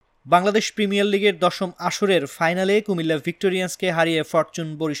Bangladesh premier লিগের ১০ম আসরের ফাইনালে কুমিল্লা ভিক্টোরিয়ান্সকে হারিয়ে ফরচুন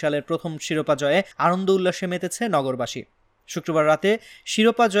বরিশালের প্রথম শিরোপা জয়ে আনন্দ উল্লাসে মেতেছে নগরবাসী। শুক্রবার রাতে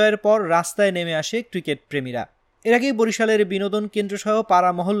শিরোপা জয়ের পর রাস্তায় নেমে আসে ক্রিকেট প্রেমীরা। এর আগেই বরিশালের বিনোদন কেন্দ্রসহ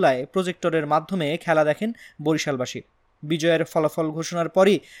পাড়া মহল্লায় প্রজেক্টরের মাধ্যমে খেলা দেখেন বরিশালবাসী। বিজয়ের ফলাফল ঘোষণার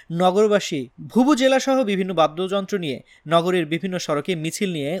পরই নগরবাসী ভুবু জেলাসহ বিভিন্ন বাদ্যযন্ত্র নিয়ে নগরীর বিভিন্ন সড়কে মিছিল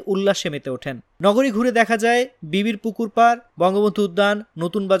নিয়ে উল্লাসে মেতে ওঠেন। নগরী ঘুরে দেখা যায় বিবির পুকুর পাড়, বঙ্গবন্ধু উদ্যান,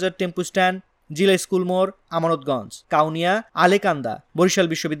 নতুন বাজার টেম্পু স্ট্যান্ড, জিলা স্কুল মোড়, আমানতগঞ্জ, কাউনিয়া, আলেকান্দা, বরিশাল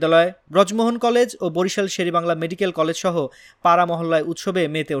বিশ্ববিদ্যালয়, ব্রজমোহন কলেজ ও বরিশাল শেরেবাংলা মেডিকেল কলেজ সহ পাড়া মহল্লায় উৎসবে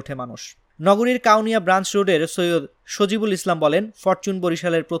মেতে ওঠে মানুষ। নগরীর কাউনিয়া ব্রাঞ্চ রোডের সৈয়দ সজিবুল ইসলাম বলেন, ফরচুন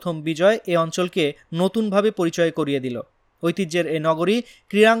বরিশালের প্রথম বিজয় এ অঞ্চলকে নতুনভাবে পরিচয় করিয়ে দিল। ঐতিহ্যের এই নগরী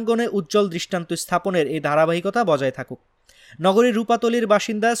ক্রীড়াঙ্গনে উজ্জ্বল দৃষ্টান্ত স্থাপনের এই ধারাবাহিকতা বজায় থাকুক। নগরীর রূপাতলীর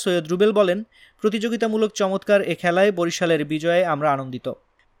বাসিন্দা সৈয়দ রুবেল বলেন, প্রতিযোগিতামূলক চমৎকার এ খেলায় বরিশালের বিজয়ে আমরা আনন্দিত।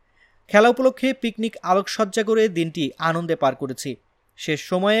 খেলা উপলক্ষে পিকনিক আলোকসজ্জা করে দিনটি আনন্দে পার করেছি। শেষ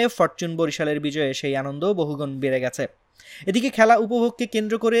সময়ে ফরচুন বরিশালের বিজয়ে সেই আনন্দ বহুগুণ বেড়ে গেছে। এদিকে খেলা উপভোগকে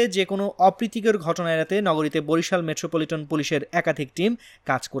কেন্দ্র করে যে কোনো অপ্রীতিকর ঘটনা এড়াতে নগরীতে বরিশাল মেট্রোপলিটন পুলিশের একাধিক টিম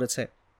কাজ করেছে।